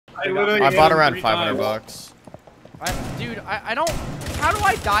I bought around 500 bucks. Dude, I don't. How do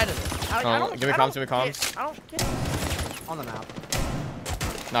I die to this? I don't. Give me comms. Give me comms. I don't get it. On the map.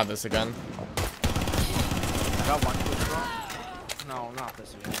 Not this again. I got one push bro. No, not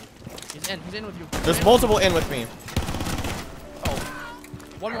this again. He's in. He's in with you. There's multiple in with me. Oh.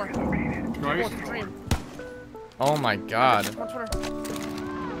 One more. Nice. Dream. Oh my god. One Twitter.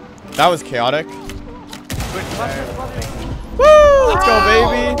 That was chaotic. Woo! Let's go,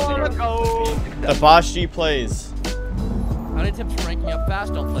 baby. Let's go. The Boss G plays. I need tips for ranking up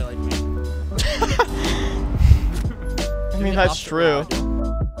fast. Don't play like me. I mean, that's true.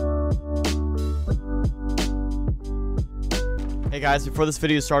 Hey guys, before this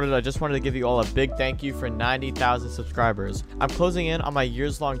video started, I just wanted to give you all a big thank you for 90,000 subscribers. I'm closing in on my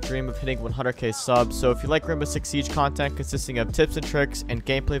years-long dream of hitting 100k subs, so if you like Rainbow Six Siege content consisting of tips and tricks and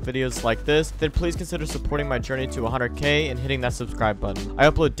gameplay videos like this, then please consider supporting my journey to 100k and hitting that subscribe button. I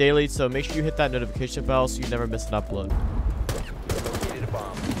upload daily, so make sure you hit that notification bell so you never miss an upload. Located a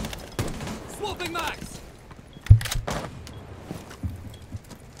bomb. Swapping max.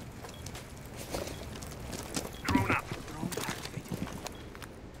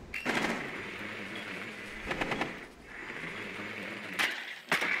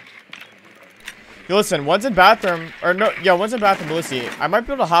 Yo, listen, one's in bathroom, or no, yeah, one's in bathroom, Lucy. I might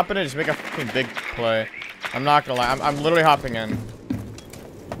be able to hop in and just make a fucking big play. I'm not gonna lie, I'm literally hopping in.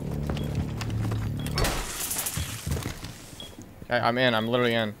 Okay, I'm in, I'm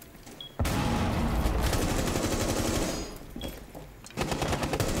literally in.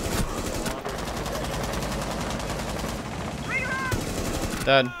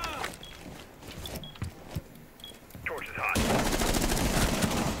 Dead. Torch is hot.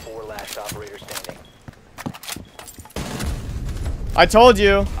 4 last operator standing. I told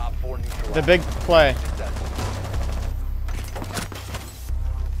you, Op 4 neutralized. the big play. Successful.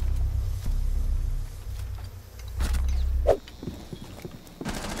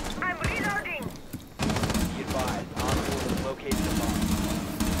 I'm reloading. Be advised, Op 4 has located a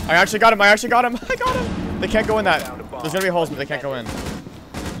bomb. I actually got him, I got him. They can't go in that. There's gonna be holes, but they can't go in.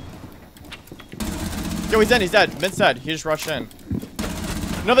 Yo, he's in, he's dead. Mid's dead. He just rushed in.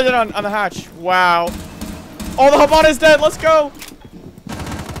 Another dead on the hatch. Wow. Oh, the Habana is dead. Let's go.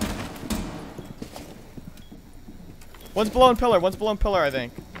 One's below in pillar. One's below in pillar, I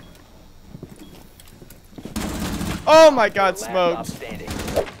think. Oh my god, Last op smoked. standing.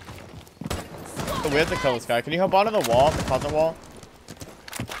 Oh, we have to kill this guy. Can you hop onto the wall, the closet wall?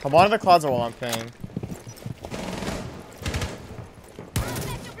 Hop onto the closet wall, I'm paying.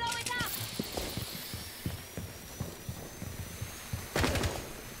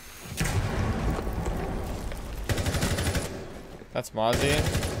 That's Mozzie.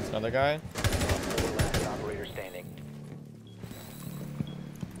 That's another guy. 4 last operator standing.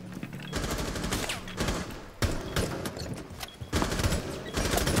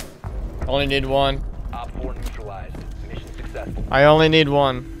 Only need one. Op 4 neutralized. Mission successful. I only need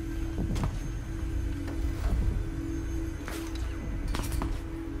one.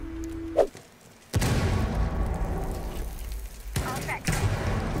 Perfect.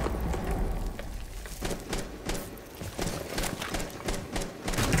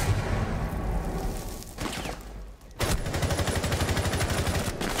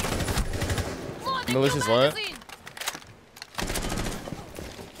 Militia's lit. One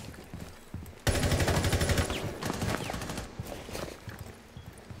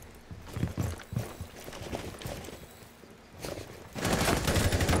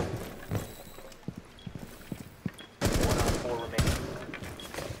Op 4 remaining.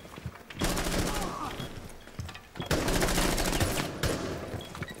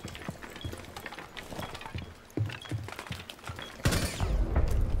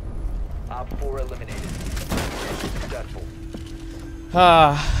 Op 4 eliminated. Mission successful.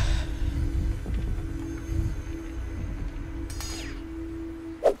 Ah.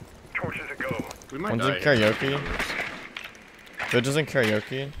 Torches a go. We might One's in die. karaoke. Good doesn't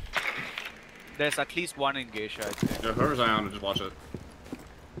karaoke. There's at least one in Geisha, I think. Yeah, whoever's on, just watch it.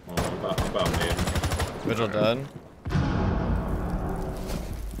 Oh, about mid. Vigil dead.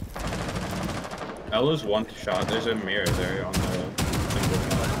 Ella's one shot. There's a mirror there on the single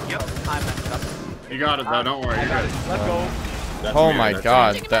shot. Yep, I messed up. You got it though, don't worry. I You got got it. it. Let's go. That's Oh mirror, my that's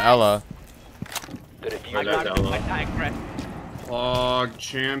god, mirror. the Ella. The I diffuser got is Ella. I cracked. Log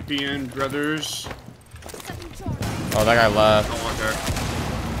champion, brothers. Oh, that guy left. Don't walk there.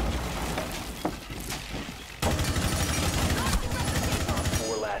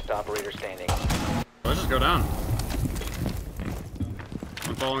 4 last operator standing. Let's just go down.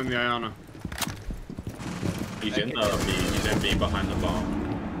 I'm following the Iona. He's in B. He's in B behind the bomb.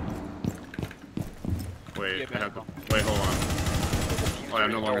 Wait, Yeah, I have to. Wait, hold on. Oh,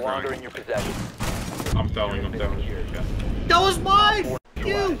 I'm no No longer longer throwing. in your possession. I'm throwing. I'm throwing. Yeah. That was mine!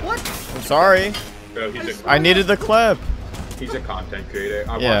 You, what? I'm sorry. Bro, I needed the clip. he's a content creator.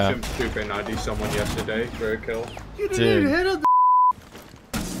 I Yeah. watched him super nutty someone yesterday for a kill. You didn't Dude. even hit him.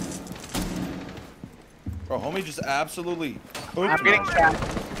 Bro, homie just absolutely I'm cooked getting me. shot.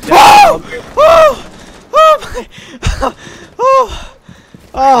 Oh! Oh! Oh my! Oh!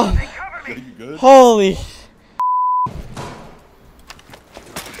 Oh! Yo, you good? Holy!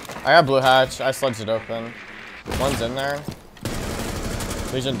 I got blue hatch. I sludged it open. One's in there.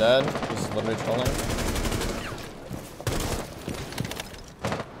 Legion dead. He's literally trolling.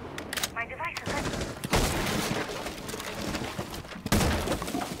 My device is ready.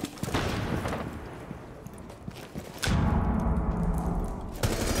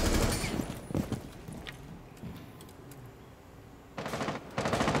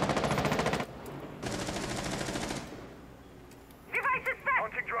 Device is set.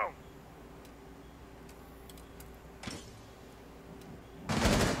 Launching drone.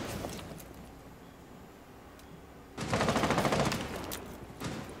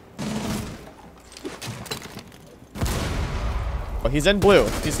 Oh, he's in blue.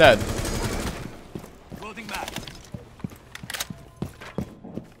 He's dead. Loading back.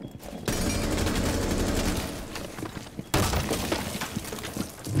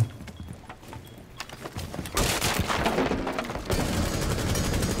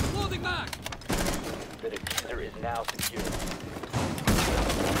 Loading back. The diffuser is now secure.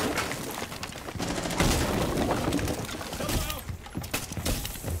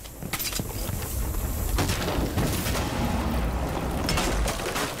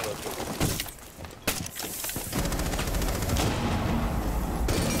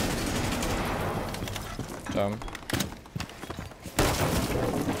 Dumb.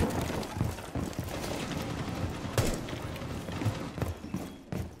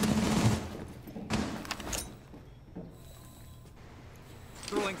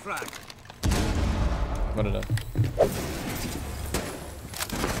 Throwing frag. What did it?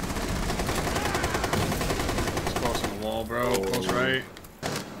 It's close on the wall, bro. Close right.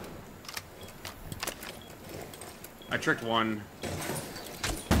 I tricked one.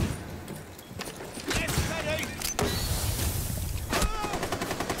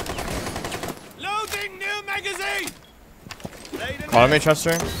 Loading new magazine. Call me,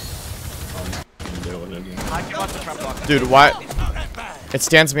 Chester. Doing it. I came out the trap block. Dude, why? It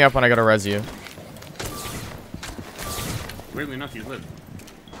stands me up when I go to res you. Weirdly enough, you live.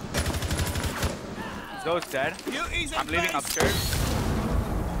 Zo's dead. I'm leaving upstairs.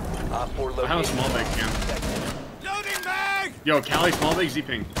 Op 4 I have a located. small bag, Cam. Loading bag. Yo, Cali, small bag,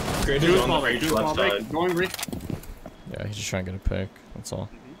 Z-ping. Creator's Do a on small the bag, do a left small bag. side. Going re. Yeah, he's just trying to get a pick. That's all.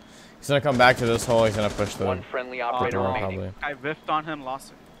 He's gonna come back to this hole. He's gonna push the. One friendly Oh, operator door, no. remaining. probably. I whiffed on him,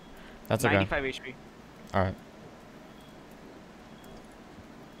 lost it. That's okay. 95 HP. All right.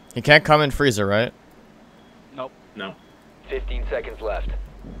 He can't come in freezer, right? Nope. No. 15 seconds left.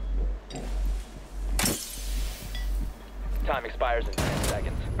 Time expires in 10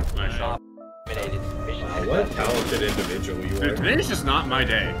 seconds. Nice shot. Op eliminated. Mission What a successful. talented individual you Dude, are. today's just not my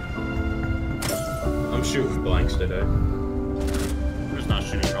day. I'm shooting blanks today. I'm just not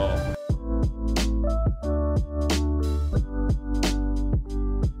shooting at all.